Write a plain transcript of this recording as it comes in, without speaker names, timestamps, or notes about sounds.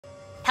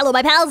Hello,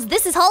 my pals,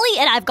 this is Holly,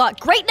 and I've got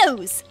great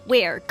news.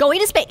 We're going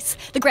to space.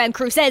 The ground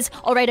crew says,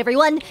 all right,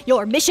 everyone,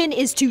 your mission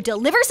is to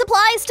deliver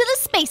supplies to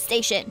the space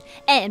station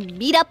and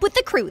meet up with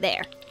the crew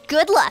there.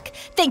 Good luck.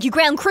 Thank you,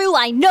 ground crew.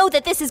 I know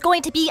that this is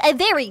going to be a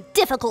very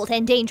difficult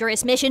and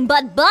dangerous mission,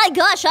 but by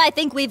gosh, I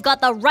think we've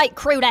got the right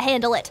crew to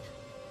handle it.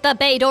 The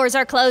bay doors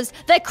are closed,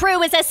 the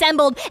crew is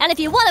assembled, and if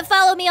you want to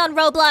follow me on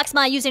Roblox,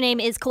 my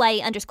username is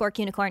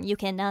Kawaii_KUNICORN. You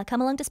can come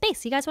along to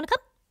space. You guys want to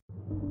come?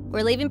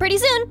 We're leaving pretty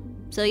soon.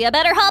 So you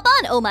better hop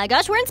on. Oh my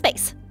gosh, we're in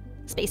space.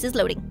 Space is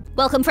loading.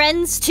 Welcome,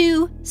 friends,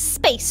 to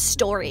Space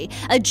Story,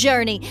 a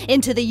journey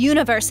into the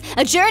universe,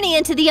 a journey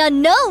into the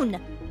unknown.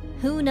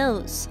 Who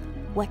knows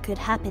what could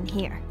happen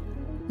here?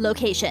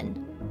 Location.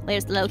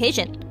 Where's the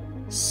location?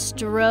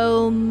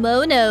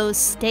 Stromono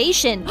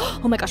Station.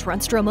 Oh my gosh, we're on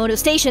Stromono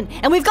Station,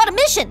 and we've got a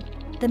mission.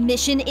 The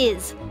mission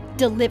is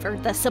deliver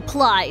the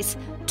supplies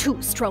to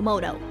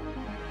Stromono.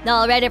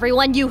 All right,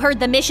 everyone, you heard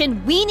the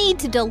mission. We need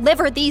to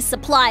deliver these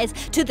supplies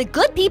to the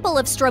good people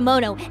of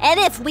Stromono, and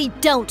if we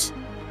don't,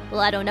 well,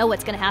 I don't know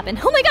what's gonna happen.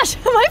 Oh my gosh,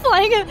 am I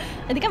flying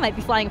I think I might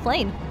be flying a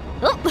plane.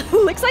 Oh,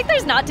 looks like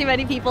there's not too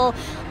many people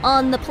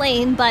on the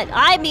plane, but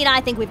I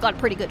think we've got a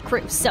pretty good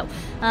crew, so,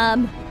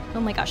 oh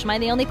my gosh, am I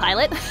the only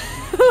pilot?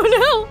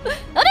 Oh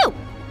no!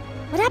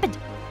 What happened?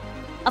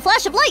 A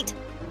flash of light!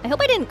 I hope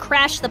I didn't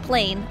crash the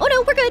plane. Oh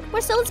no, we're good, we're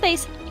still in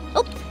space.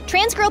 Oh,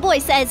 Trans Girl Boy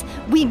says,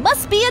 we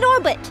must be in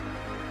orbit.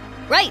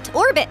 Right,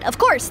 orbit, of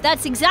course.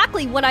 That's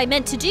exactly what I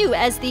meant to do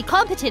as the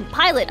competent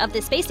pilot of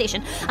this space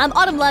station.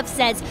 Autumn Love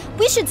says,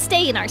 we should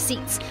stay in our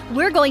seats.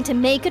 We're going to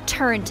make a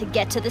turn to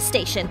get to the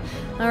station.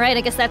 All right,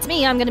 I guess that's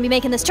me. I'm going to be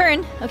making this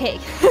turn. Okay.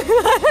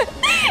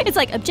 It's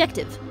like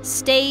objective.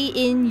 Stay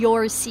in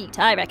your seat.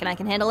 I reckon I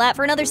can handle that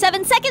for another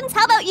 7 seconds.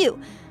 How about you?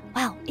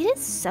 Wow, it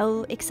is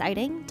so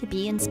exciting to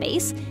be in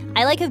space.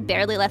 I have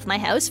barely left my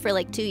house for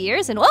 2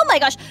 years, and oh my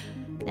gosh,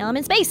 now I'm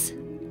in space.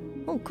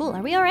 Oh, cool.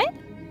 Are we all right?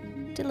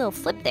 Did a little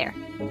flip there.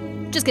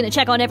 Just gonna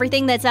check on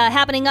everything that's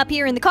happening up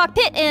here in the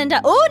cockpit, and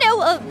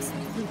uh-oh.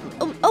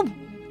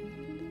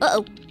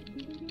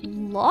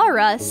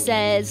 Laura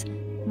says,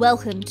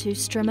 welcome to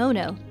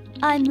Stromono.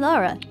 I'm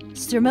Laura,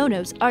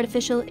 Stromono's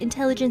artificial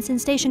intelligence and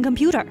station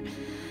computer.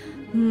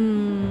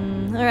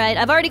 Alright,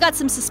 I've already got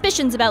some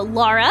suspicions about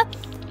Laura.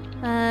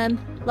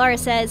 Laura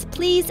says,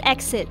 please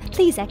exit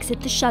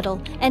the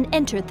shuttle and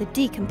enter the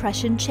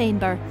decompression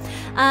chamber.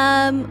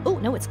 Oh,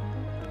 no, it's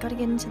gotta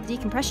get into the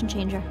decompression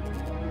chamber.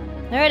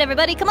 All right,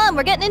 everybody, come on.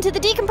 We're getting into the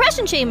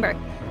decompression chamber.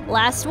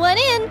 Last one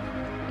in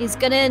is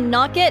gonna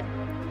not get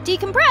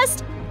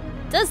decompressed.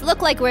 Does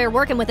look like we're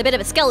working with a bit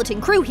of a skeleton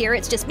crew here.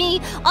 It's just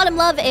me, Autumn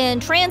Love,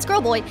 and Trans Girl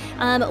Boy.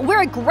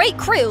 We're a great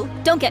crew.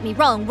 Don't get me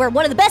wrong. We're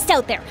one of the best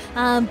out there.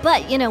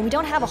 But, we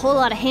don't have a whole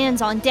lot of hands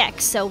on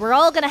deck, so we're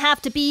all gonna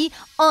have to be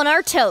on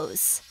our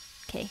toes.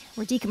 Okay,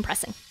 we're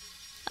decompressing.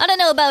 I don't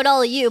know about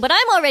all of you, but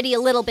I'm already a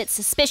little bit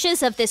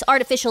suspicious of this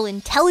artificial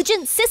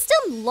intelligence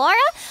system, Laura.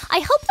 I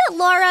hope that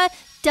Laura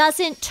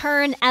doesn't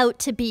turn out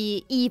to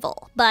be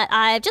evil, but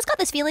I've just got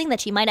this feeling that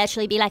she might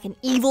actually be like an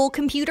evil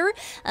computer.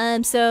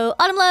 So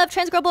Autumn Love,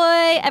 Trans Girl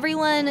Boy,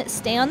 everyone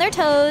stay on their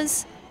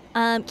toes.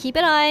 Keep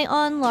an eye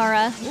on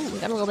Laura. Ooh, we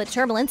got a little bit of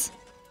turbulence.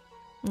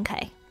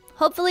 Okay.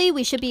 Hopefully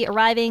we should be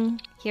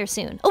arriving here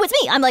soon. Oh, it's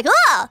me! I'm like,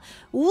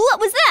 what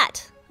was that?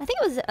 I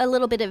think it was a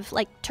little bit of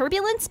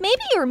turbulence maybe,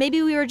 or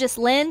maybe we were just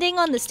landing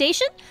on the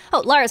station.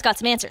 Oh, Laura's got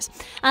some answers.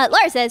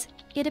 Laura says,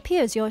 it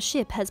appears your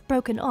ship has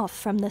broken off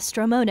from the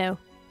Stromono.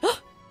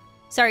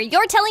 Sorry,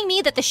 you're telling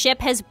me that the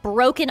ship has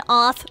broken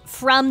off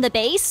from the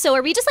base? So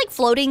are we just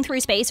floating through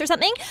space or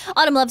something?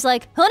 Autumn Love's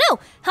like, oh no,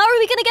 how are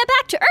we gonna get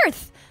back to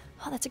Earth?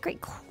 Oh, that's a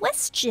great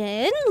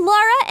question.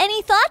 Laura,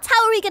 any thoughts?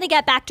 How are we gonna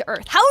get back to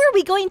Earth? How are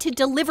we going to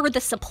deliver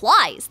the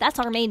supplies? That's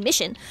our main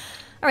mission.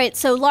 All right,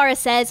 so Laura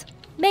says,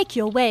 make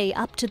your way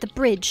up to the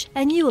bridge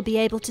and you will be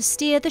able to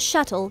steer the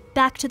shuttle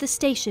back to the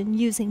station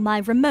using my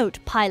remote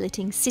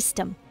piloting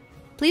system.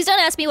 Please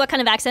don't ask me what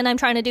kind of accent I'm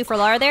trying to do for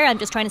Laura there. I'm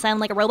just trying to sound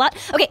like a robot.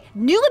 Okay,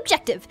 new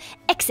objective.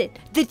 Exit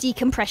the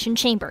decompression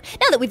chamber.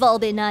 Now that we've all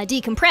been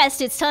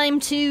decompressed, it's time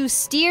to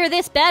steer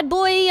this bad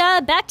boy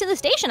back to the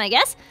station, I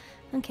guess.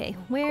 Okay,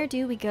 where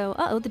do we go?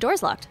 Uh-oh, the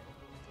door's locked.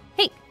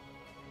 Hey,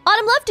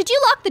 Autumn Love, did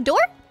you lock the door?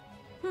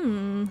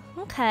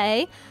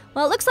 Okay.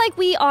 Well, it looks like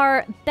we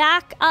are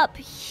back up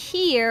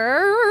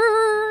here.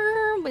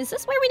 Is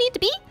this where we need to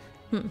be?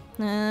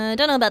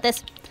 Don't know about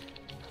this.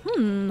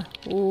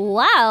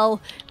 Wow,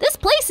 this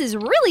place is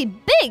really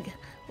big.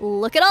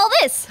 Look at all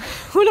this.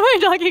 What am I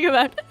talking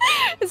about?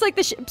 It's like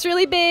the ship's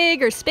really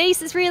big, or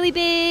space is really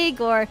big,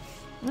 or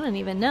I don't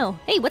even know.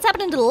 Hey, what's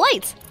happening to the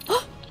lights?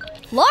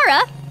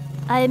 Laura?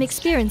 I am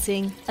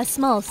experiencing a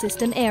small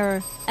system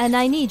error, and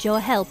I need your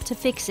help to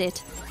fix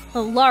it.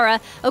 Oh, Laura.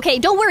 Okay,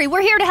 don't worry,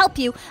 we're here to help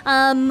you.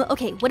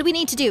 Okay, what do we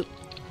need to do?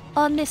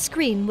 On this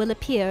screen will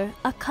appear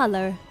a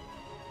color.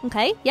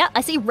 Okay, yeah,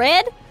 I see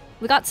red.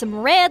 We got some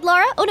red,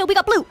 Laura. Oh no, we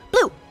got blue.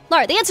 Blue.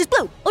 Laura, the answer's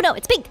blue. Oh no,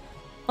 it's pink.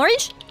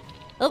 Orange?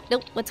 Oh,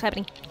 no, what's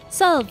happening?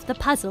 Solve the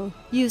puzzle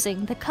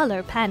using the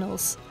color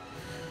panels.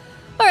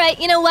 All right,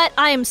 you know what?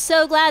 I am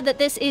so glad that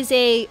this is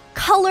a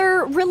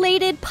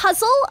color-related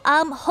puzzle.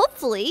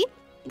 Hopefully,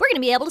 we're going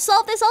to be able to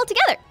solve this all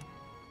together.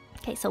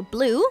 Okay, so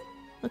blue.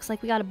 Looks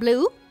like we got a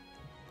blue.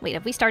 Wait,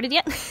 have we started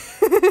yet?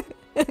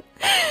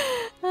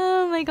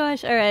 Oh my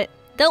gosh. All right.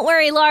 Don't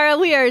worry, Laura.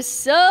 We are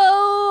so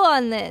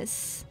on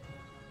this.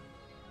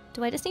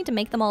 Do I just need to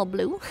make them all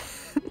blue?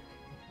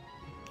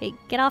 Okay,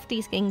 get off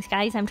these things,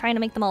 guys. I'm trying to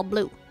make them all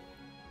blue.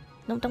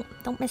 No,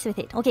 don't mess with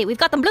it. Okay, we've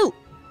got them blue.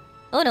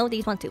 Oh no,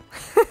 these ones too.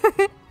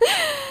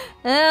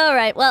 All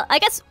right. Well, I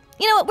guess,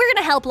 you know what? We're going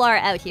to help Laura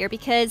out here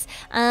because,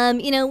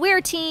 you know, we're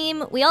a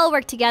team. We all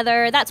work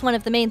together. That's one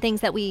of the main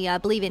things that we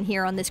believe in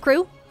here on this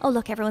crew. Oh,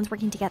 look, everyone's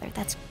working together.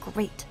 That's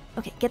great.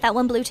 Okay, get that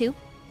one blue too.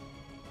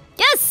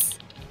 Yes!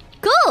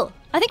 Cool!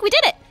 I think we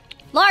did it.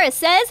 Laura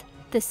says,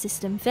 the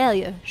system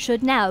failure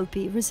should now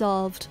be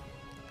resolved.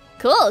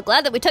 Cool,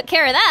 glad that we took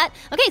care of that.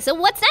 Okay, so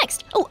what's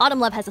next? Oh, Autumn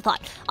Love has a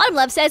thought. Autumn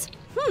Love says,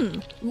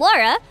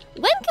 Laura,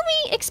 when can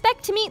we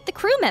expect to meet the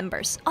crew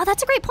members? Oh,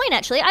 that's a great point,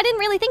 actually. I didn't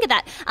really think of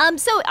that.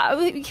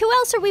 Who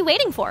else are we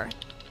waiting for?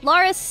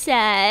 Laura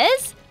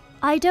says,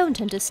 I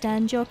don't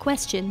understand your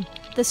question.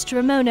 The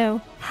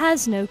Stramono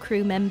has no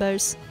crew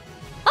members.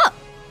 Oh,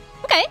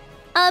 okay.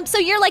 So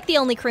you're like the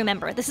only crew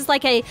member. This is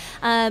like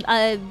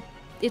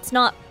it's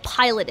not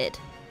piloted.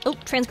 Oh,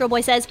 Trans Girl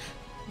Boy says,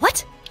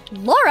 what?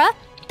 Laura?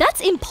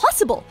 That's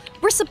impossible.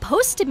 We're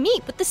supposed to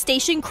meet with the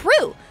station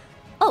crew.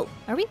 Oh,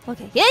 are we?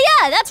 Okay. Yeah,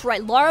 that's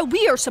right, Laura.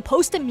 We are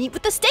supposed to meet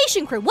with the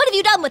station crew. What have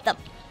you done with them?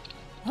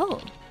 Oh,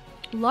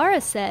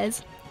 Laura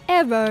says,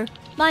 error.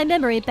 My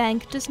memory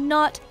bank does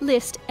not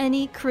list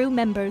any crew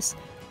members.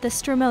 The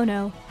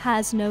Stramono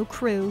has no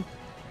crew.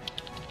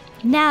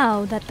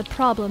 Now that the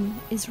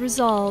problem is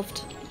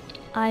resolved,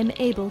 I'm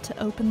able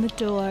to open the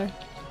door.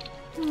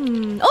 Oh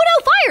no,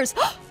 fires!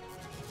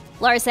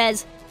 Laura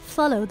says,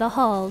 follow the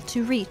hall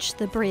to reach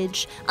the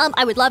bridge.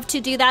 I would love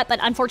to do that, but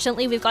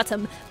unfortunately we've got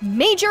some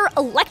major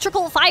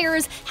electrical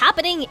fires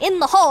happening in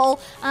the hall.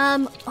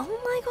 Oh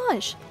my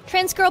gosh.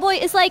 Trans Girl Boy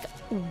is like,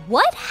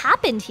 what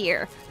happened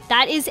here?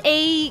 That is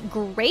a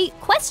great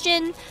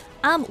question.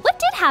 What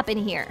did happen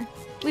here?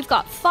 We've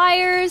got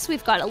fires,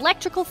 we've got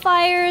electrical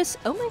fires.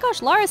 Oh my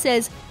gosh, Laura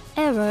says,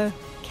 error,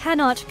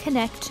 cannot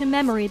connect to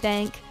memory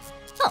bank.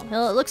 Oh,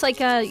 well, it looks like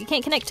you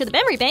can't connect to the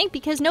memory bank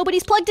because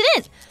nobody's plugged it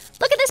in.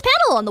 Look at this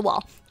panel on the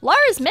wall.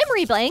 Laura's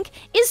memory bank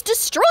is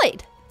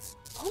destroyed.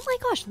 Oh my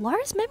gosh,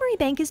 Laura's memory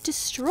bank is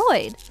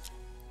destroyed.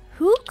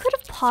 Who could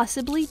have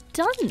possibly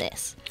done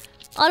this?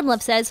 Autumn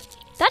Love says,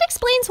 that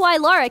explains why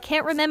Laura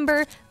can't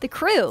remember the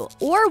crew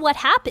or what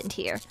happened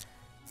here.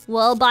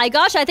 Well, by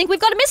gosh, I think we've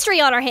got a mystery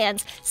on our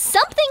hands.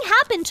 Something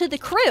happened to the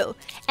crew,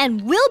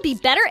 and we'll be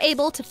better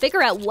able to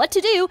figure out what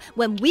to do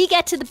when we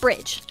get to the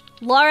bridge.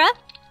 Laura,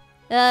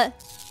 how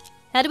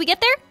do we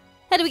get there?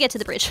 How do we get to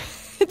the bridge?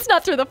 It's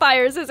not through the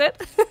fires, is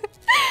it?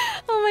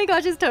 Oh my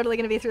gosh, it's totally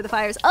gonna be through the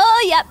fires.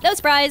 Oh, yeah, no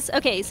surprise.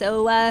 Okay,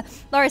 so,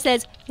 Laura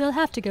says, you'll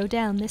have to go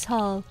down this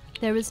hall.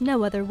 There is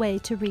no other way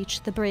to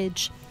reach the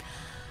bridge.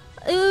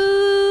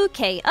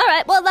 Okay, all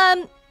right, well,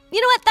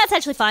 you know what? That's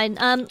actually fine.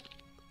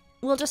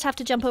 We'll just have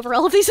to jump over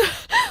all of these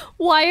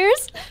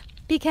wires.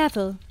 Be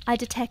careful. I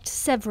detect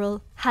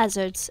several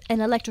hazards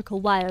and electrical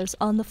wires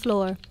on the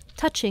floor.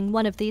 Touching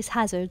one of these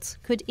hazards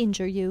could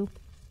injure you.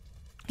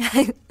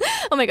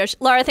 Oh my gosh,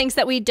 Laura thinks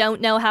that we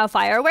don't know how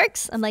fire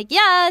works. I'm like,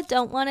 yeah,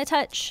 don't want to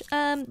touch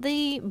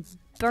the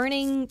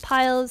burning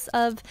piles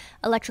of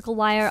electrical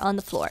wire on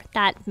the floor.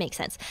 That makes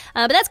sense.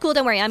 But that's cool,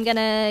 don't worry. I'm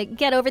gonna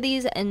get over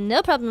these and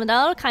no problem at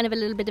all. Kind of a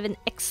little bit of an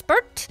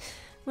expert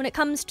when it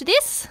comes to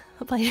this.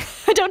 Hopefully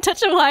I don't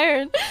touch a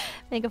wire and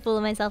make a fool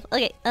of myself.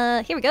 Okay,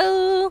 here we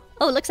go.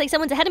 Oh, looks like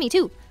someone's ahead of me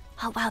too.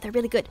 Oh wow, they're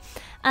really good.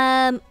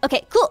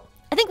 Okay, cool.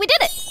 I think we did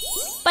it.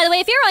 By the way,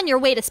 if you're on your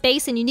way to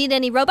space and you need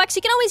any Robux,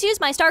 you can always use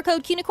my Star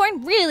Code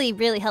KUNICORN. Really,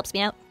 really helps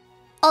me out.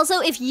 Also,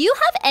 if you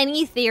have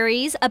any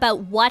theories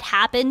about what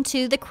happened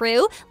to the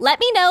crew, let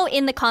me know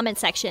in the comment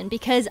section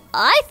because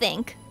I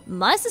think,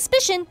 my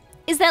suspicion,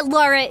 is that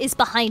Laura is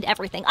behind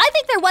everything. I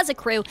think there was a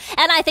crew,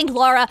 and I think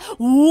Laura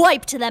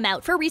wiped them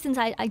out for reasons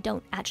I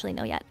don't actually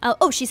know yet.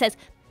 Oh, she says,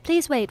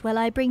 please wait while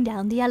I bring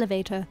down the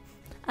elevator.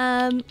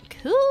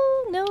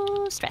 Cool,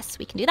 no stress.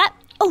 We can do that.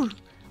 Oh,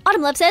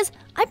 Autumn Love says,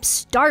 I'm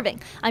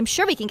starving. I'm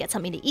sure we can get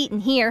something to eat in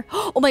here.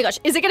 Oh my gosh,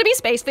 is it gonna be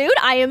space food?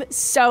 I am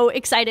so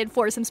excited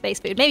for some space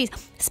food. Maybe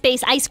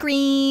space ice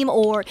cream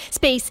or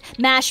space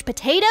mashed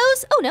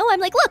potatoes. Oh no, I'm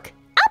like, look,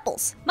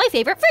 apples, my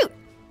favorite fruit.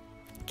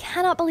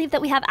 Cannot believe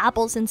that we have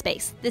apples in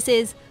space. This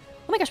is,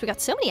 oh my gosh, we got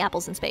so many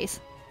apples in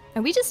space.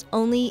 Are we just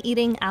only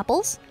eating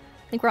apples?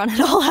 I think we're on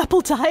an all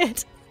apple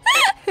diet.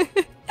 All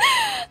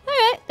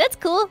right, that's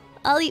cool.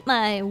 I'll eat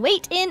my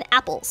weight in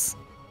apples.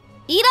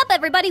 Eat up,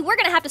 everybody. We're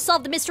going to have to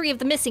solve the mystery of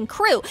the missing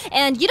crew.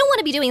 And you don't want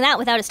to be doing that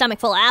without a stomach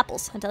full of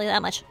apples. I'll tell you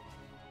that much.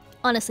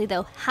 Honestly,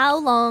 though, how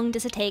long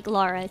does it take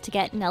Laura to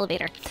get an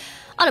elevator?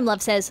 Autumn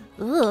Love says,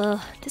 ugh,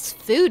 this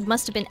food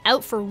must have been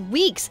out for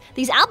weeks.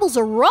 These apples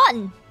are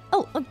rotten.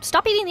 Oh,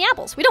 stop eating the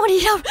apples. We don't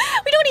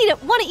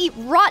want to eat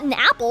rotten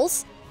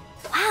apples.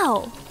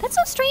 Wow, that's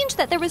so strange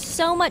that there was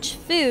so much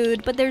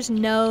food, but there's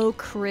no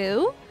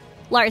crew.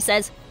 Lara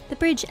says, the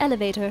bridge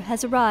elevator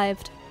has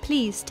arrived.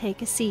 Please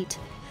take a seat.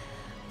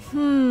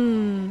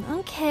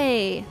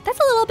 Okay. That's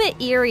a little bit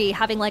eerie,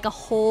 having like a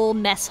whole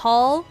mess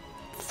hall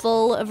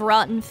full of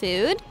rotten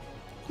food.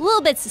 A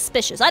little bit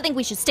suspicious. I think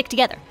we should stick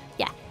together.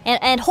 Yeah,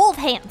 and hold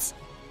hands.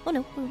 Oh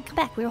no, come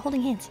back, we were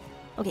holding hands.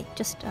 Okay,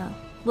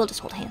 we'll just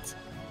hold hands.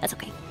 That's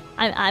okay.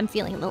 I'm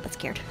feeling a little bit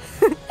scared.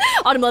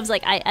 Autumn Love's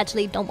like, I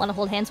actually don't want to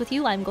hold hands with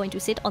you. I'm going to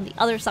sit on the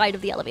other side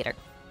of the elevator.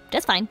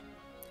 That's fine.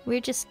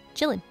 We're just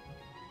chilling.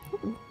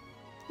 Ooh,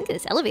 look at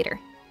this elevator.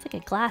 It's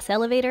like a glass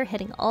elevator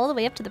heading all the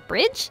way up to the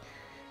bridge.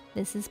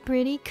 This is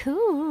pretty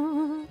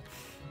cool.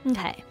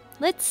 Okay,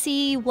 let's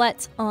see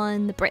what's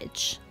on the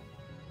bridge.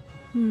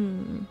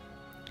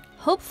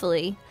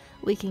 Hopefully,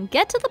 we can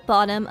get to the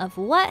bottom of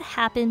what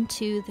happened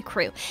to the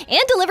crew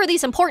and deliver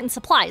these important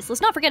supplies.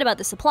 Let's not forget about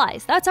the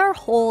supplies. That's our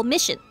whole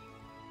mission.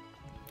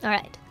 All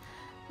right.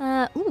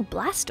 Ooh,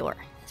 blast door.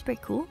 That's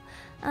pretty cool.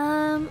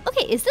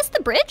 Okay, is this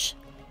the bridge?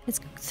 It's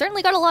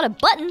certainly got a lot of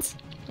buttons,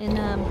 and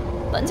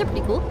buttons are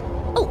pretty cool.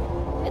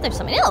 Oh, there's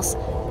something else.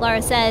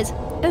 Lara says,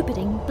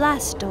 opening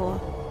blast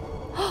door.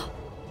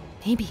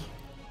 Maybe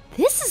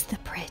this is the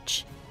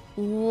bridge.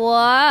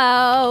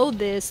 Wow,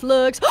 this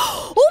looks...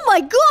 Oh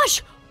my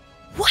gosh!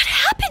 What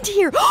happened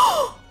here?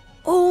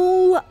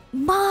 Oh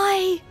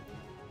my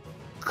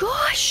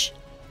gosh!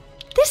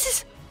 This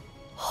is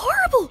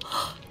horrible!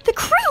 The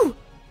crew!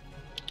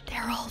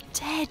 They're all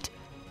dead.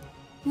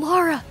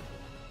 Lara,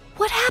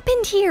 what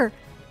happened here?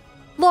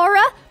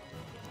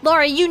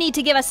 Lara, you need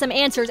to give us some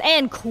answers,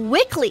 and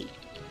quickly!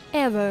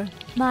 Error.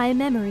 My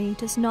memory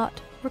does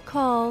not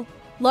recall.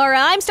 Lara,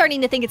 I'm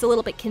starting to think it's a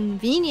little bit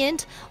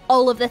convenient.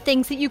 All of the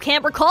things that you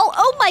can't recall.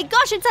 Oh my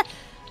gosh,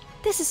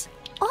 this is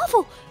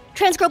awful.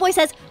 Transgirl Boy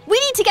says, we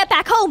need to get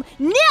back home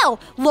now!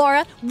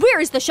 Lara, where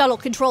is the shuttle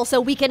control so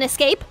we can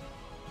escape?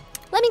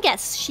 Let me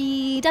guess,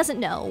 she doesn't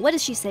know. What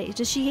does she say?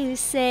 Does she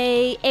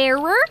say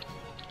error?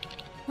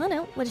 Oh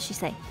no, what does she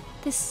say?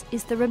 This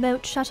is the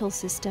remote shuttle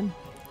system.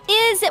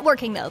 Is it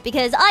working though?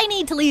 Because I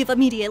need to leave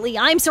immediately.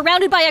 I'm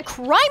surrounded by a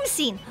crime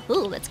scene.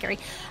 Ooh, that's scary.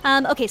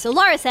 Okay, so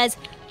Lara says,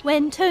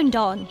 when turned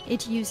on,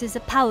 it uses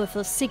a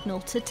powerful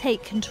signal to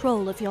take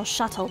control of your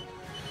shuttle.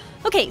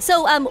 Okay,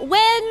 so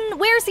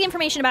where's the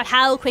information about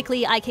how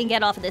quickly I can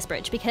get off of this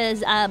bridge?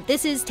 Because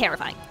this is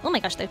terrifying. Oh my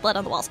gosh, there's blood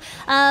on the walls.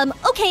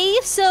 Okay,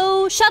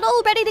 so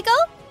shuttle ready to go?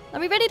 Are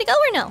we ready to go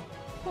or no?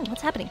 Oh,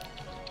 what's happening?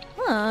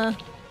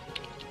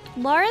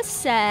 Lara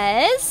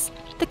says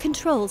the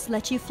controls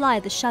let you fly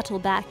the shuttle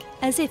back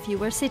as if you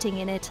were sitting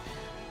in it.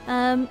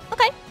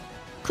 Okay,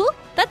 cool.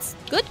 That's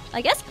good, I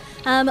guess.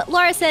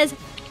 Lara says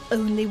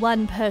only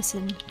one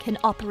person can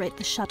operate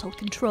the shuttle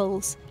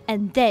controls,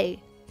 and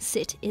they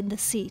sit in the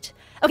seat.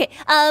 Okay,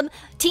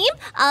 team,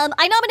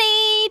 I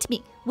nominate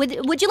me.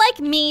 Would you like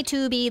me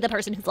to be the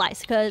person who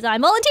flies? Because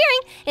I'm volunteering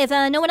if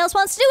no one else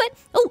wants to do it.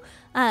 Oh,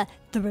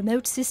 the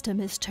remote system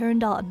is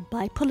turned on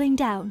by pulling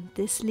down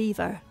this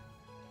lever.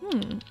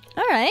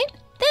 All right.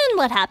 Then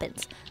what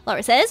happens?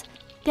 Lara says,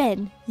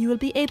 then you will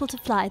be able to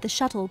fly the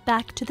shuttle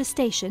back to the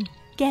station,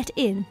 get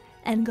in,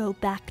 and go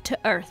back to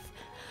Earth.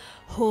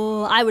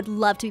 Oh, I would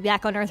love to be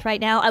back on Earth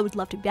right now. I would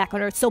love to be back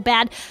on Earth so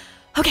bad.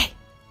 Okay.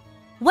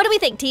 What do we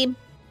think, team?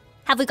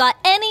 Have we got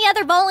any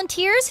other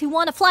volunteers who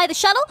want to fly the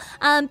shuttle?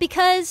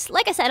 Because,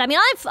 like I said, I mean,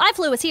 I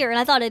flew us here, and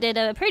I thought I did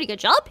a pretty good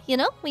job. You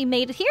know, we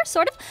made it here,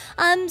 sort of.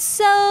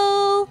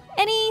 So,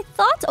 any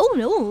thoughts? Oh,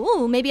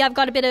 no, maybe I've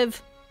got a bit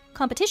of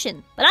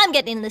competition, but I'm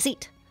getting in the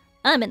seat.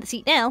 I'm in the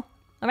seat now.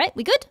 All right,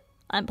 we good?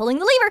 I'm pulling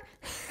the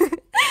lever.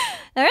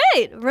 All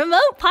right,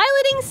 remote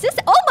piloting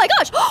system. Oh, my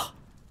gosh.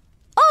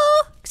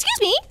 Excuse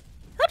me.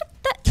 How did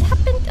that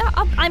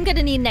happen? I'm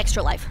gonna need an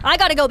extra life. I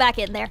gotta go back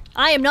in there.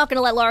 I am not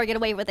gonna let Lara get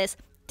away with this.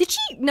 Did she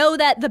know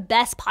that the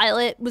best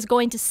pilot was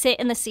going to sit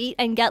in the seat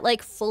and get,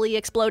 like, fully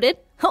exploded?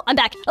 Oh, I'm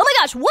back. Oh my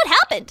gosh, what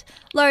happened?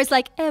 Lara's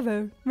like,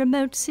 error,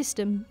 remote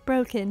system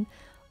broken.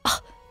 Oh,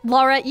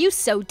 Lara, you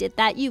so did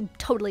that. You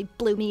totally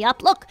blew me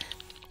up. Look,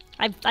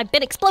 I've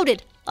been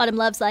exploded. Autumn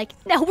Love's like,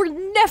 now we're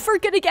never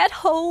gonna get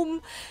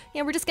home.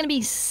 Yeah, we're just gonna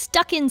be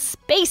stuck in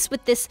space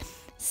with this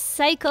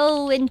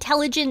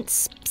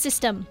psycho-intelligence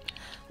system.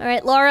 All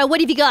right, Lara,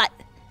 what have you got?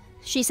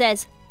 She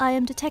says, I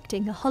am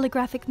detecting a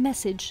holographic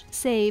message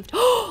saved.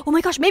 Oh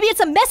my gosh, maybe it's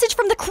a message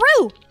from the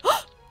crew.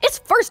 It's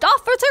First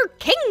Officer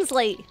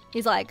Kingsley.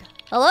 He's like,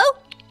 hello?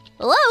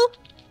 Hello?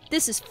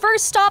 This is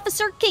First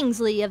Officer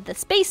Kingsley of the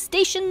Space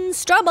Station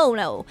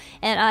Stromono,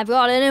 and I've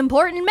got an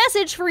important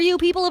message for you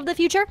people of the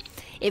future.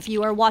 If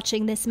you are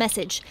watching this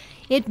message,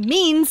 it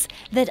means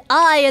that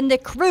I and the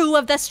crew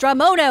of the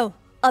Stromono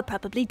are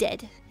probably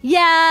dead.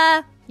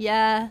 Yeah,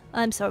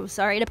 I'm so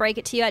sorry to break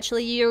it to you,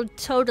 actually. You're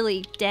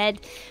totally dead.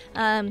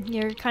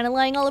 You're kind of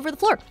lying all over the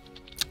floor.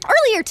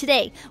 Earlier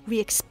today, we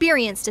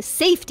experienced a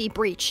safety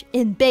breach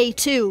in Bay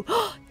 2.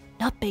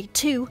 Not Bay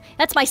 2.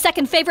 That's my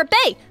second favorite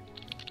bay.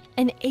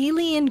 An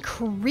alien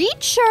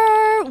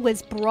creature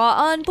was brought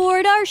on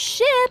board our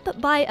ship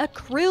by a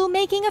crew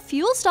making a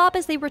fuel stop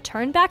as they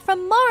returned back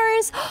from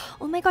Mars.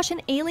 Oh my gosh,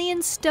 an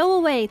alien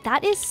stowaway.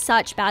 That is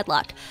such bad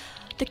luck.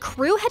 The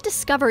crew had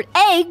discovered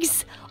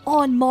eggs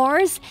on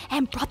Mars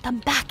and brought them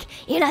back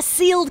in a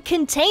sealed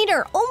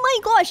container. Oh my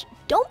gosh,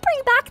 don't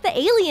bring back the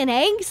alien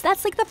eggs.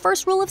 That's like the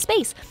first rule of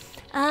space.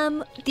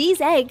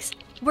 These eggs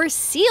were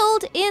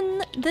sealed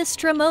in the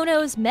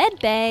Stramono's med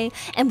bay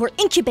and were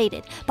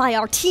incubated by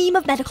our team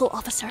of medical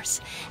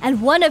officers.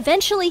 And one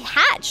eventually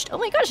hatched. Oh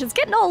my gosh, it's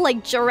getting all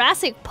like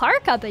Jurassic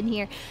Park up in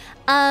here.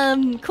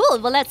 Cool,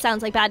 well that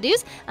sounds like bad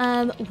news.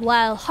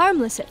 While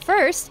harmless at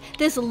first,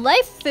 this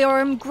life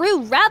form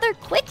grew rather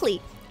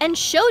quickly and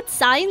showed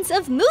signs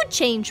of mood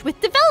change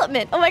with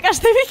development. Oh my gosh,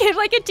 they became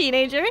like a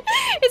teenager.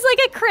 It's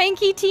like a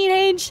cranky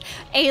teenage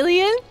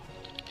alien.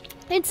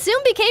 It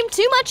soon became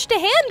too much to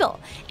handle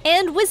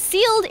and was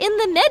sealed in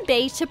the med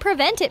bay to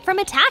prevent it from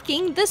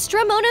attacking the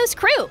Stramono's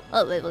crew.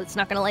 Oh, it's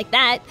not gonna like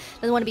that.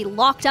 Doesn't want to be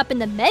locked up in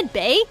the med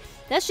bay.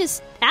 That's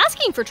just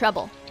asking for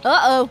trouble.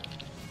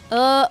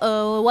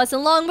 Uh-oh, it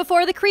wasn't long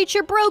before the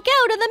creature broke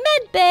out of the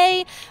med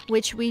bay,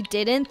 which we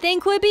didn't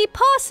think would be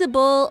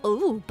possible.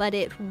 Oh, but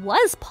it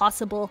was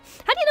possible.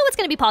 How do you know it's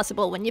gonna be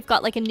possible when you've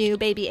got like a new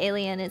baby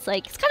alien? It's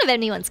like, it's kind of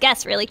anyone's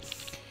guess, really.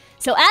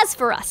 So as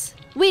for us,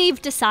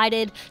 we've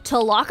decided to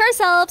lock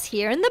ourselves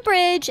here in the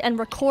bridge and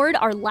record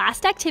our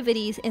last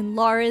activities in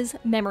Laura's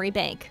memory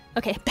bank.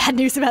 Okay, bad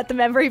news about the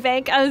memory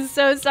bank. I'm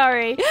so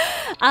sorry.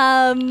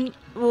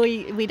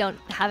 We don't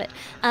have it.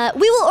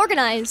 We will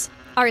organize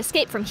our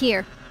escape from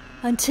here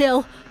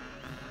until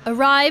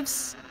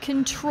arrives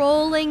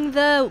controlling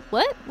the...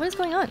 What? What is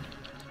going on?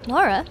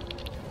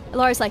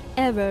 Laura's like,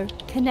 error,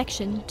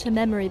 connection to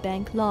memory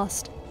bank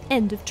lost.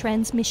 End of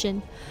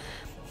transmission.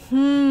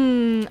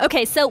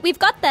 Okay, so we've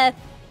got the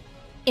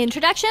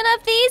introduction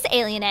of these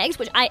alien eggs,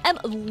 which I am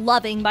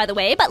loving, by the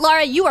way. But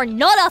Laura, you are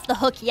not off the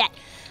hook yet.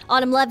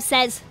 Autumn Love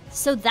says,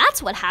 so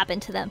that's what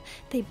happened to them.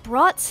 They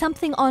brought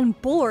something on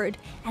board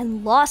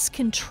and lost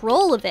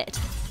control of it.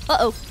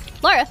 Uh-oh.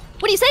 Laura,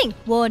 what are you saying?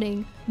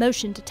 Warning,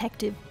 motion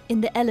detected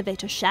in the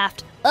elevator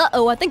shaft.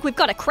 Uh-oh, I think we've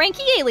got a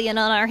cranky alien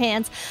on our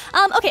hands.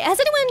 Okay, has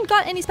anyone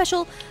got any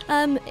special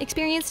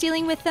experience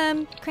dealing with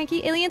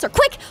cranky aliens? Or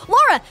quick,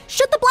 Laura,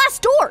 shut the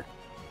blast door!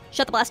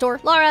 Shut the blast door.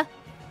 Laura,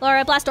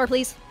 blast door,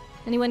 please.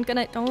 Anyone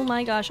gonna... Oh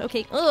my gosh,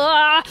 okay.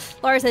 Ugh.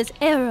 Laura says,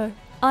 error,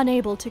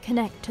 unable to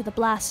connect to the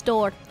blast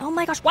door. Oh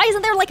my gosh, why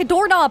isn't there like a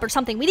doorknob or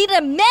something? We needed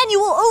a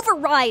manual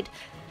override.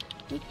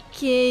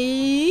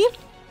 Okay.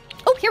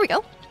 Oh, here we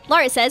go.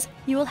 Laura says,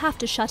 you will have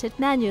to shut it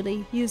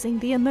manually using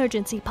the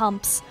emergency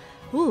pumps.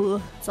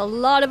 Ooh, it's a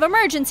lot of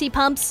emergency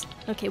pumps.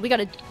 Okay, we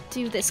gotta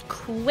do this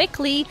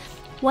quickly.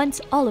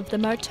 Once all of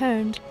them are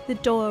turned, the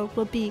door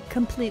will be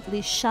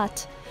completely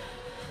shut.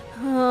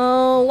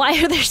 Oh, why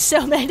are there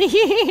so many?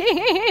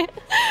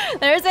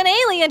 There's an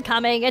alien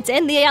coming. It's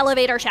in the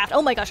elevator shaft.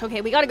 Oh my gosh, okay,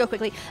 we gotta go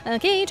quickly.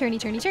 Okay, turn.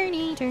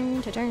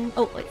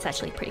 Oh, it's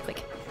actually pretty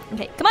quick.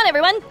 Okay, come on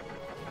everyone.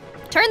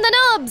 Turn the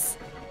knobs.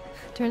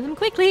 Turn them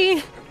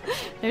quickly.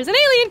 There's an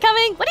alien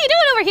coming. What are you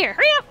doing over here?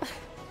 Hurry up.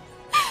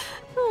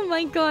 Oh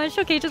my gosh,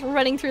 okay, just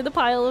running through the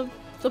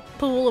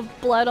pool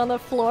of blood on the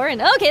floor.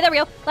 And okay, there we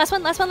go. Last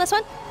one.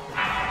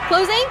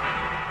 Closing?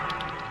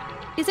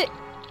 Is it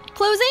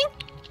closing?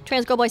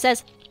 Trans Girl Boy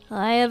says,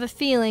 I have a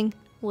feeling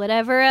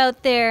whatever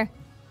out there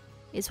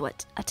is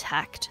what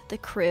attacked the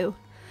crew.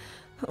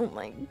 Oh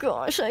my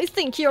gosh, I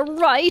think you're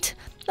right.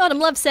 Autumn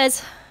Love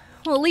says,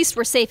 well, at least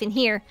we're safe in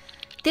here.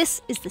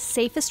 This is the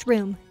safest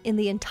room in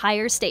the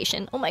entire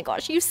station. Oh my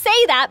gosh, you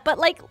say that, but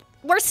like,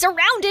 we're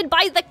surrounded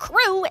by the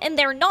crew and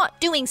they're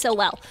not doing so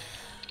well.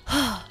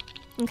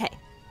 Okay,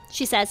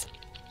 she says,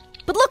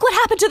 but look what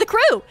happened to the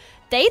crew.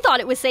 They thought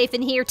it was safe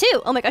in here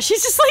too. Oh my gosh,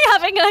 she's just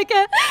like having like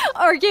a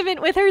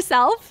argument with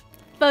herself.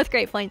 Both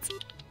great points.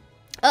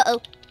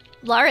 Uh-oh.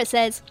 Laura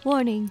says,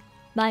 warning,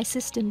 my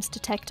systems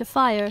detect a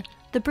fire.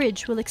 The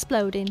bridge will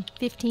explode in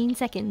 15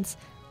 seconds.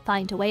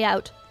 Find a way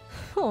out.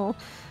 Oh,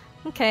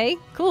 okay,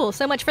 cool.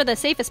 So much for the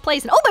safest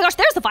place. And oh my gosh,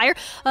 there's the fire.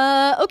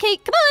 Okay,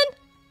 come on.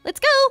 Let's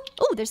go.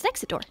 Oh, there's an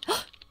exit door.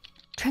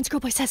 Trans Girl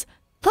Boy says,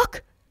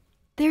 look,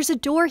 there's a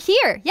door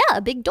here. Yeah,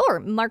 a big door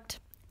marked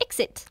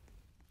exit.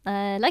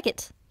 I like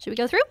it. Should we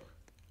go through?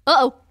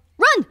 Uh-oh.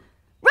 Run!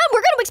 Run!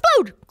 We're gonna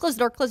explode! Close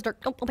the door.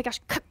 Oh my gosh.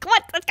 Come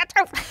on, let's get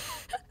through.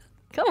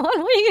 Come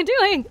on, what are you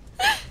doing?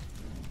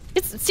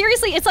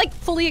 Seriously, it's like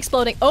fully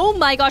exploding. Oh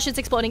my gosh, it's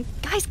exploding.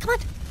 Guys, come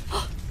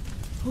on.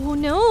 Oh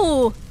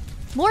no.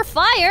 More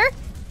fire.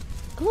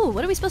 Oh,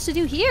 what are we supposed to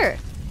do here?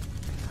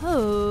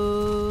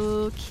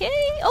 Okay.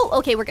 Oh,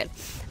 okay, we're good.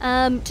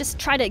 Just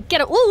try to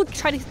get it. Oh,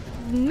 try to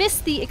miss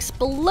the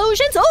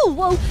explosions. Oh,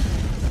 whoa.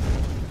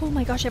 Oh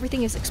my gosh,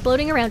 everything is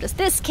exploding around us.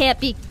 This can't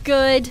be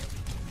good.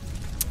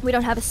 We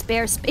don't have a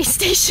spare space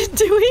station,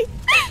 do we?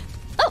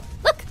 Oh,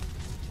 look.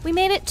 We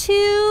made it to...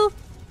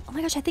 Oh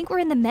my gosh, I think we're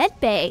in the med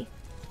bay.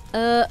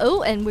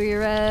 Oh, and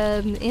we're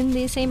in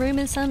the same room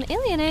as some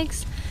alien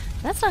eggs.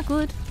 That's not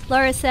good.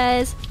 Laura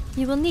says,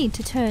 You will need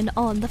to turn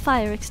on the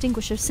fire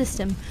extinguisher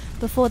system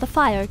before the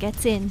fire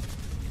gets in.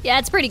 Yeah,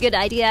 it's a pretty good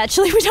idea,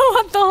 actually. We don't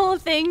want the whole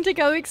thing to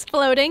go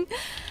exploding.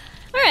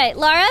 Alright,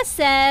 Lara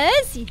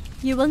says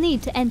you will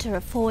need to enter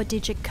a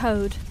 4-digit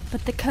code,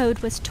 but the code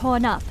was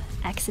torn up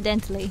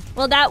accidentally.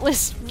 Well, that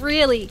was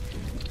really,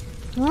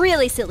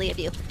 really silly of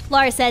you.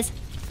 Lara says,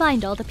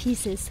 find all the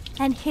pieces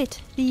and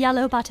hit the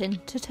yellow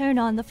button to turn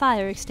on the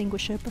fire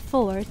extinguisher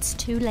before it's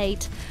too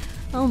late.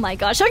 Oh my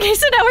gosh. Okay,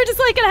 so now we're just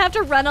like gonna have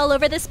to run all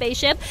over the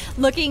spaceship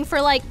looking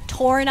for like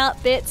torn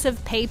up bits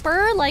of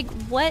paper. Like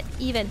what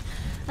even?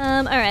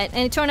 Alright,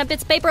 any torn up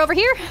bits of paper over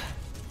here?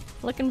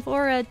 Looking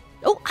for a...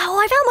 Oh,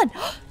 I found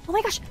one! Oh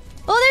my gosh.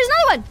 Oh, there's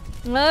another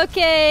one!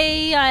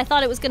 Okay, I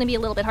thought it was gonna be a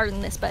little bit harder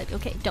than this, but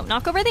okay. Don't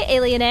knock over the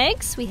alien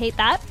eggs. We hate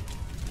that.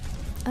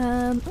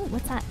 Oh,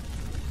 what's that?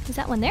 Is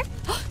that one there?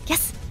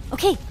 Yes!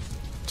 Okay.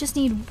 Just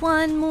need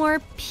one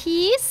more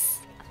piece.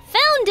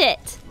 Found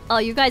it! Oh,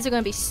 you guys are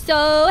gonna be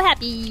so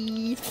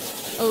happy.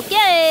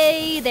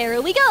 Okay,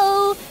 there we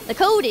go. The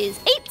code is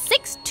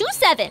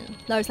 8627.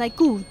 Lara's like,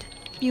 good.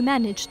 You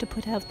managed to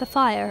put out the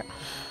fire.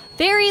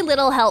 Very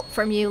little help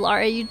from you,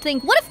 Lara. You'd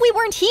think, what if we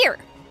weren't here?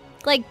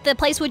 Like, the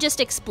place would just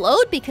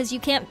explode because you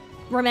can't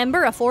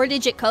remember a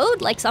 4-digit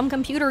code like some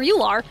computer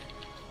you are.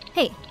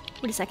 Hey,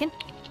 wait a second.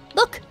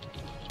 Look,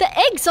 the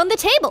eggs on the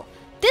table.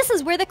 This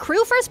is where the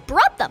crew first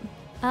brought them.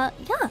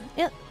 Yeah,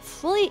 it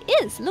fully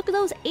is. Look at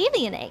those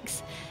alien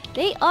eggs.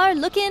 They are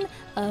looking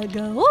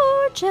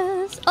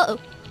gorgeous. Uh-oh.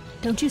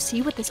 Don't you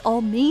see what this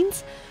all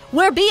means?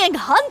 We're being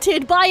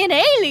hunted by an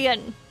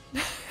alien.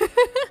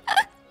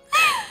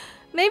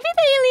 Maybe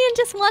the alien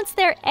just wants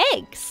their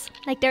eggs,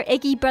 like their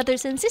eggy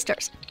brothers and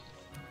sisters.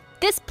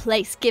 This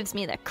place gives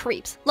me the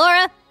creeps.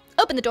 Laura,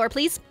 open the door,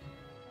 please.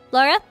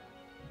 Laura?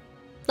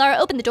 Laura,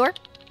 open the door.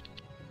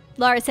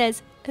 Laura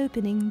says,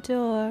 opening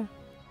door.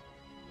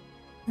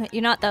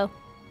 You're not, though.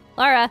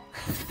 Laura.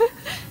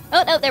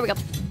 Oh, no, there we go.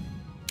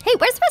 Hey,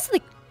 where's the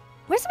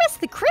rest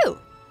of the crew?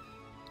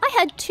 I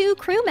had 2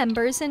 crew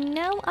members and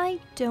now I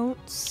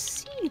don't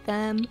see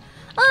them.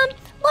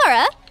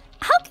 Laura,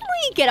 how can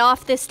we get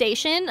off this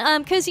station?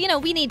 Because, you know,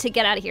 we need to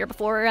get out of here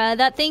before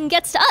that thing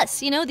gets to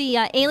us. You know, the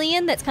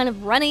alien that's kind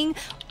of running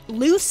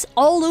loose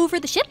all over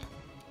the ship?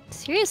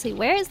 Seriously,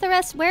 where is the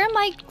rest? Where are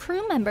my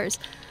crew members?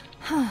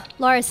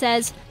 Laura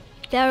says,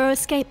 there are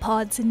escape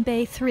pods in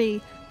Bay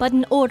 3, but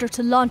in order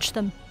to launch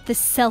them, the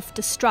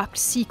self-destruct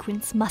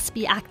sequence must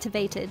be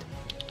activated.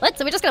 What?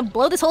 So we're just gonna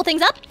blow this whole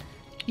thing up?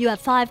 You have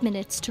 5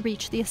 minutes to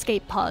reach the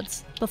escape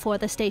pods before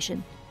the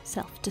station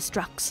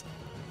self-destructs.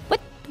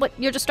 What?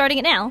 You're just starting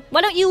it now?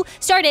 Why don't you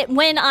start it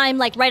when I'm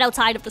like right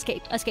outside of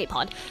the escape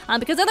pod?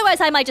 Because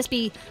otherwise I might just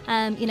be,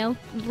 you know,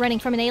 running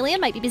from an alien,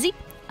 might be busy.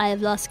 I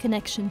have lost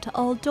connection to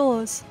all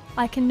doors.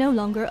 I can no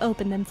longer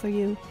open them for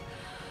you.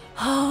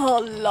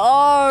 Oh,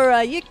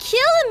 Laura, you're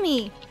killing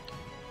me.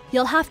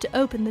 You'll have to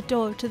open the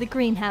door to the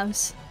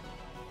greenhouse.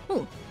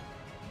 Ooh.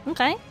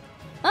 Okay.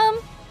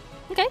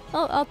 Okay.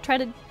 I'll try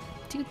to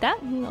do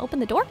that and open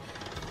the door.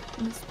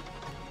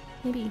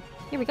 Maybe.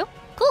 Here we go.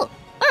 Cool.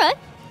 All right.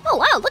 Oh,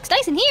 wow. Looks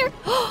nice in here.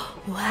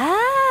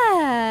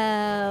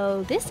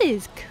 Wow. This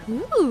is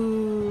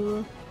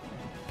cool.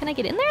 Can I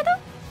get in there, though?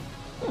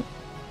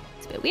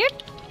 It's a bit weird.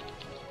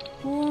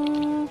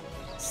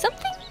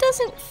 Something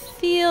doesn't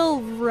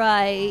feel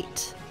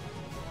right.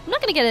 I'm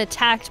not going to get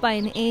attacked by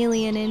an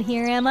alien in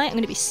here, am I? I'm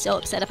going to be so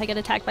upset if I get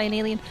attacked by an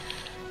alien.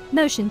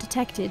 Motion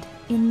detected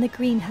in the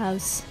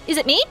greenhouse. Is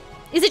it me?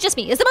 Is it just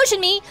me? Is the motion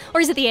me?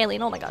 Or is it the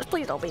alien? Oh my gosh,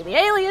 please don't be the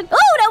alien.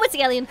 Oh no, it's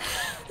the alien.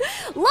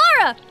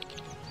 Laura!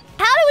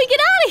 How do we get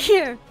out of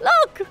here?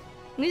 Look!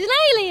 He's an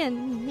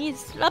alien.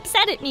 He's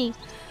upset at me.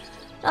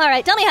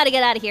 Alright, tell me how to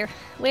get out of here.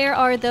 Where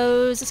are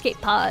those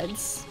escape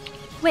pods?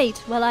 Wait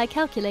while I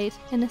calculate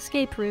an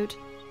escape route.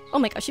 Oh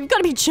my gosh, you've got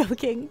to be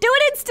joking. Do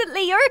it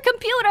instantly. You're a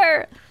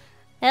computer.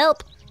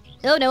 Help.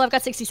 Oh no, I've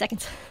got 60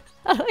 seconds.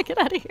 How do I get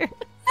out of here?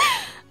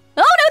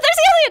 Oh no, there's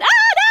the alien.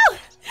 Oh no.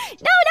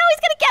 No, he's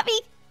going to get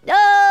me. No,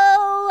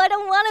 I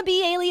don't want to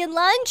be alien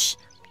lunch.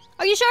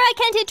 Are you sure I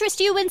can't interest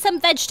you in some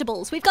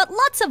vegetables? We've got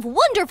lots of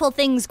wonderful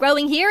things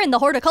growing here in the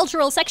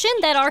horticultural section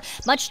that are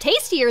much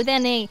tastier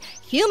than a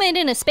human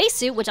in a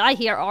spacesuit, which I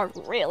hear are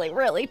really,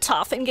 really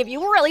tough and give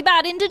you really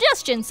bad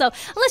indigestion. So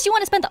unless you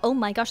want to spend the... Oh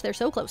my gosh, they're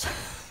so close.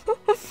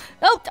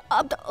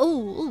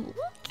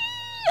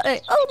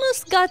 I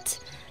almost got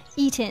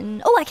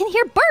eaten. Oh, I can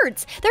hear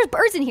birds. There's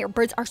birds in here.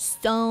 Birds are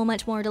so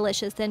much more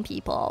delicious than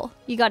people.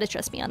 You got to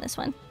trust me on this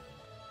one.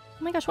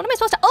 Oh my gosh, what am I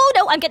supposed to... Oh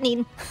no, I'm getting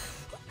eaten.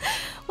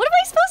 What am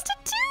I supposed to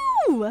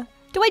do?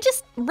 Do I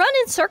just run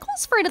in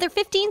circles for another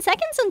 15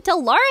 seconds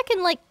until Lara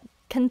can, like,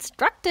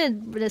 construct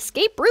an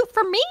escape route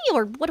for me?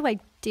 Or what do I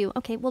do?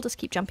 Okay, we'll just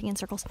keep jumping in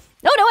circles.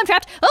 Oh, no, I'm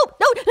trapped. Oh,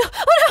 no,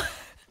 oh, no.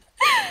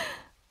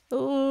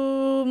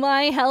 Oh,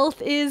 my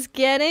health is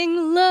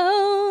getting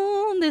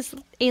low. This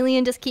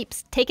alien just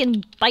keeps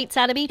taking bites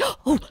out of me.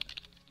 Oh,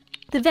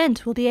 the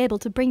vent will be able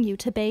to bring you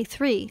to Bay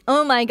 3.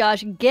 Oh my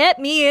gosh, get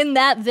me in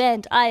that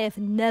vent. I have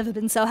never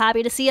been so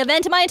happy to see a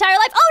vent in my entire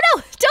life. Oh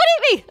no, don't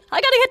eat me.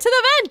 I gotta get to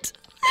the vent.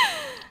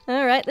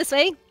 All right, this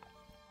way.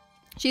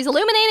 She's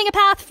illuminating a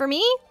path for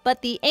me,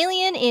 but the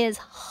alien is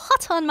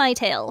hot on my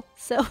tail.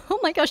 So, oh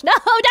my gosh, no.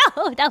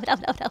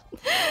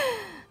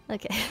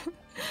 Okay,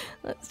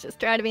 let's just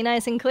try to be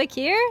nice and quick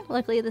here.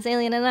 Luckily, this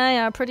alien and I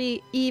are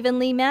pretty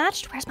evenly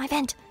matched. Where's my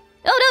vent?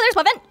 Oh no, there's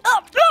my vent. Oh,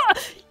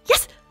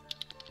 yes!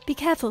 Be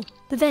careful,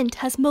 the vent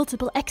has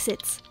multiple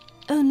exits.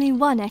 Only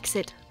one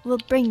exit will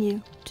bring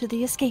you to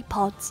the escape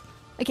pods.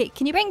 Okay,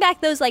 can you bring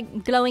back those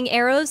like glowing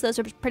arrows? Those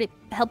were pretty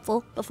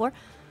helpful before.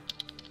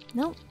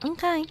 No,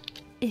 okay.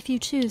 If you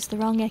choose the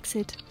wrong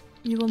exit,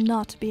 you will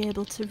not be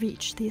able to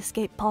reach the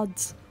escape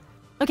pods.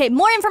 Okay,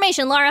 more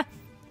information, Lara.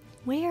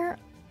 Where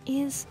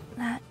is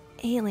that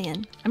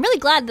alien? I'm really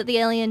glad that the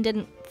alien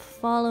didn't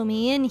follow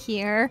me in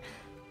here.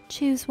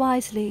 Choose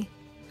wisely.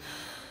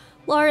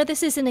 Lara,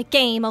 this isn't a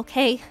game,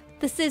 okay?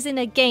 This isn't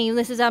a game.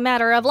 This is a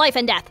matter of life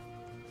and death.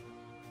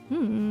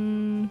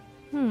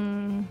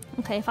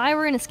 Okay, if I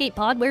were in an escape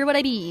pod, where would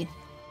I be?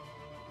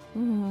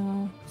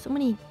 So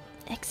many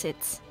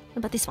exits. What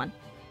about this one?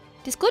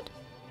 This good?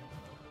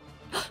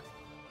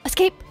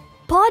 Escape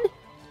pod?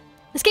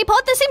 Escape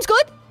pod? This seems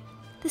good.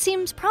 This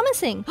seems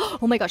promising.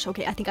 Oh my gosh,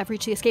 okay, I think I've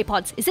reached the escape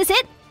pods. Is this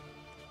it?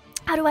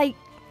 How do I...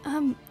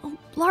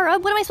 Lara,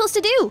 what am I supposed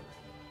to do?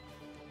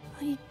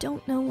 I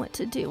don't know what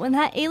to do, and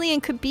that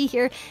alien could be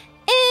here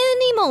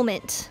any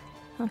moment.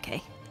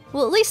 Okay,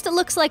 well at least it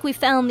looks like we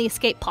found the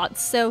escape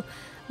pods, so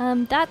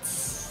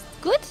that's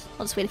good.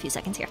 I'll just wait a few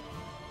seconds here.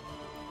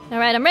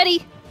 Alright, I'm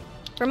ready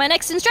for my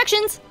next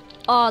instructions.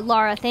 Oh,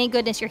 Lara, thank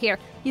goodness you're here.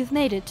 You've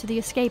made it to the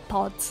escape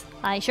pods.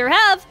 I sure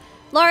have.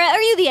 Lara,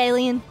 are you the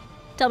alien?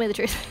 Tell me the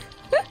truth.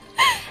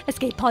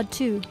 Escape pod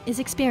 2 is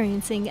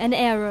experiencing an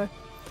error.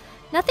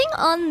 Nothing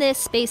on this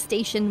space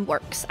station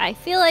works. I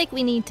feel like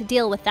we need to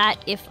deal with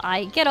that if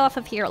I get off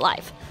of here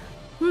alive.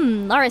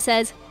 Lara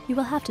says, you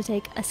will have to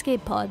take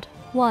escape pod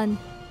 1.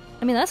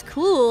 I mean, that's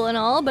cool and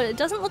all, but it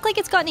doesn't look like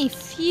it's got any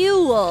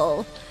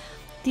fuel.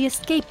 The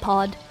escape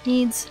pod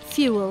needs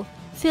fuel.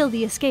 Fill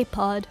the escape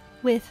pod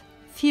with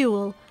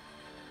fuel.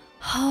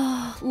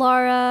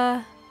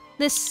 Lara,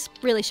 this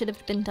really should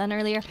have been done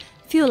earlier.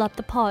 Fuel up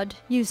the pod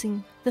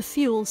using the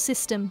fuel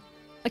system.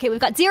 Okay, we've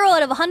got 0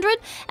 out of 100, and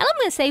I'm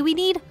going to say we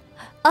need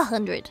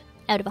 100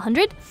 out of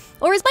 100,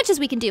 or as much as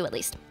we can do at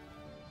least.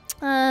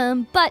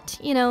 But,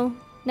 you know,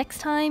 next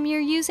time you're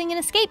using an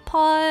escape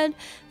pod,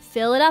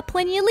 fill it up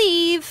when you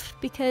leave,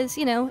 because,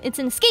 you know, it's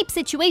an escape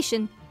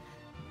situation.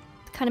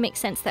 It kind of makes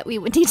sense that we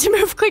would need to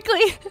move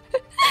quickly.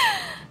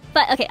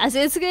 But, okay,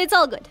 it's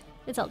all good.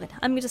 It's all good.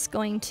 I'm just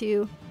going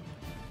to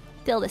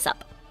fill this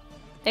up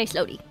very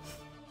slowly.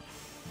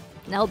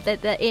 And I hope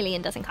that the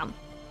alien doesn't come.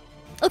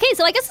 Okay,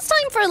 so I guess it's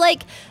time for,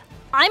 like,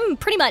 I'm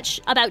pretty much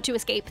about to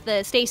escape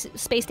the space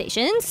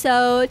station,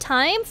 so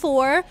time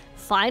for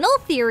final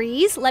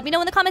theories. Let me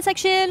know in the comment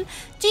section.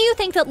 Do you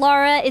think that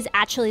Lara is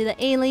actually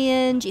the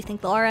alien? Do you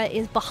think Lara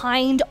is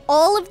behind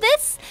all of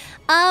this?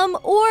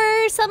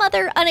 Or some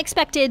other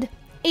unexpected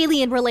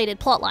alien-related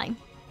plotline?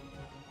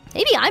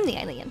 Maybe I'm the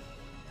alien.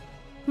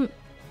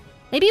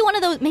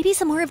 Maybe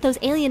some more of those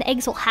alien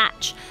eggs will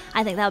hatch.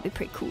 I think that would be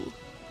pretty cool.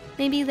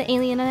 Maybe the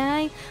alien and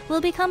I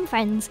will become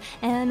friends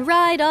and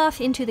ride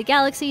off into the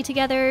galaxy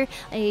together,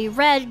 a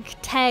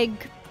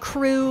ragtag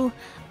crew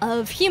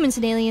of humans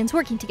and aliens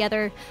working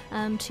together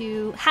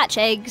to hatch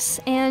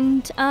eggs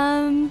and,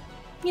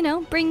 you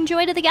know, bring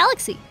joy to the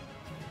galaxy.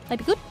 That'd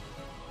be good.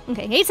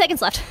 Okay, 8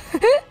 seconds left.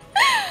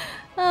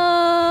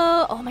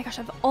 Oh my gosh,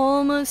 I've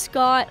almost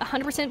got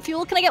 100%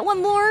 fuel. Can I get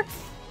one more?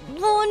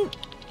 One.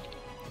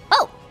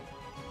 Oh!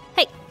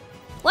 Hey,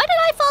 why did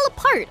I fall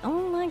apart?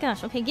 Oh my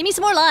gosh, okay, give me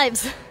some more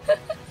lives.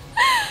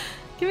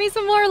 Give me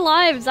some more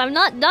lives, I'm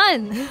not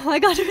done. I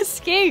gotta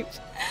escape.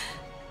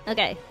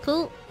 Okay,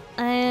 cool.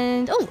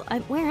 And,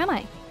 where am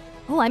I?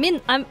 Oh, I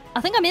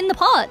think I'm in the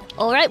pod.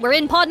 All right, we're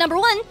in pod number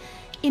 1.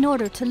 In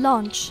order to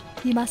launch,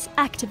 you must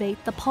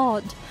activate the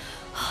pod.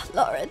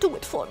 Lara, do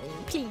it for me,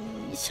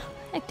 please.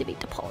 Activate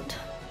the pod.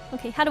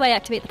 Okay, how do I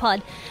activate the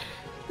pod?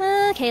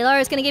 Okay,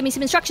 Lara's gonna give me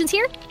some instructions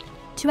here.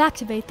 To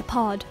activate the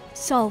pod,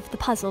 solve the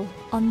puzzle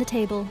on the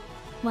table.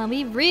 Well,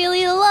 we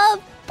really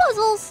love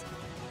puzzles.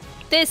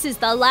 This is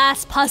the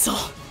last puzzle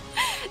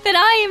that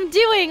I am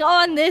doing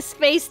on this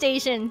space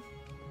station.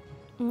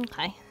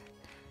 Okay.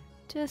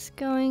 Just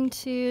going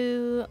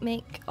to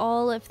make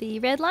all of the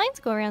red lines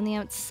go around the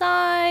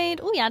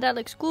outside. Oh yeah, that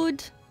looks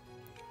good.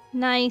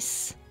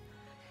 Nice.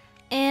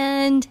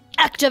 And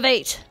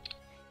activate.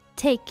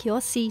 Take your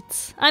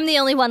seats. I'm the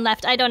only one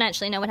left. I don't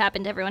actually know what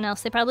happened to everyone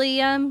else. They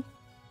probably,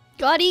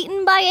 got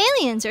eaten by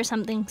aliens or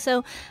something.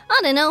 So, I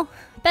don't know.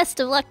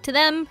 Best of luck to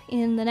them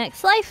in the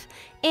next life.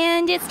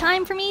 And it's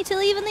time for me to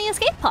leave in the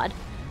escape pod.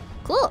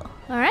 Cool.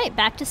 Alright,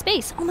 back to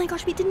space. Oh my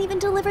gosh, we didn't even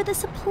deliver the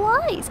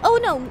supplies. Oh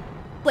no,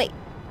 wait.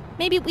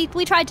 Maybe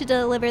we tried to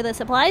deliver the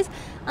supplies,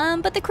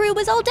 but the crew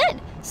was all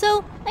dead.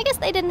 So, I guess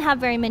they didn't have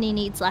very many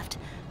needs left.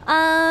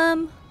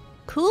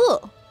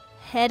 Cool.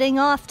 Heading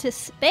off to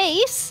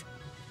space.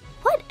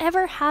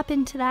 Whatever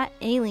happened to that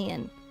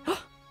alien?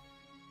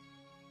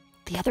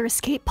 The other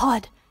escape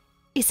pod.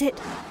 Is it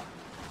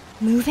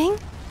moving?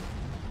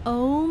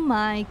 Oh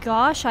my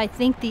gosh, I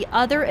think the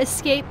other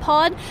escape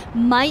pod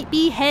might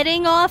be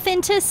heading off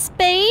into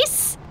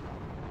space.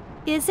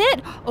 Is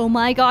it? Oh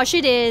my gosh,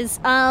 it is.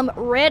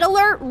 Red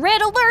alert,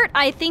 red alert.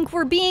 I think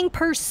we're being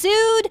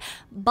pursued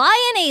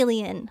by an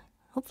alien.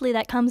 Hopefully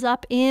that comes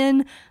up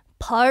in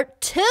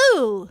part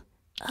 2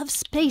 of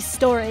Space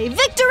Story.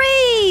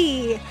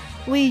 Victory!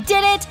 We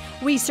did it!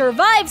 We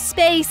survived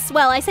space.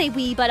 Well, I say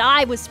we, but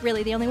I was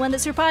really the only one that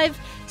survived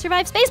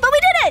space, but we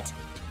did it!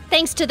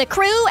 Thanks to the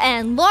crew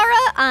and Laura.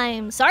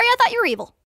 I'm sorry I thought you were evil.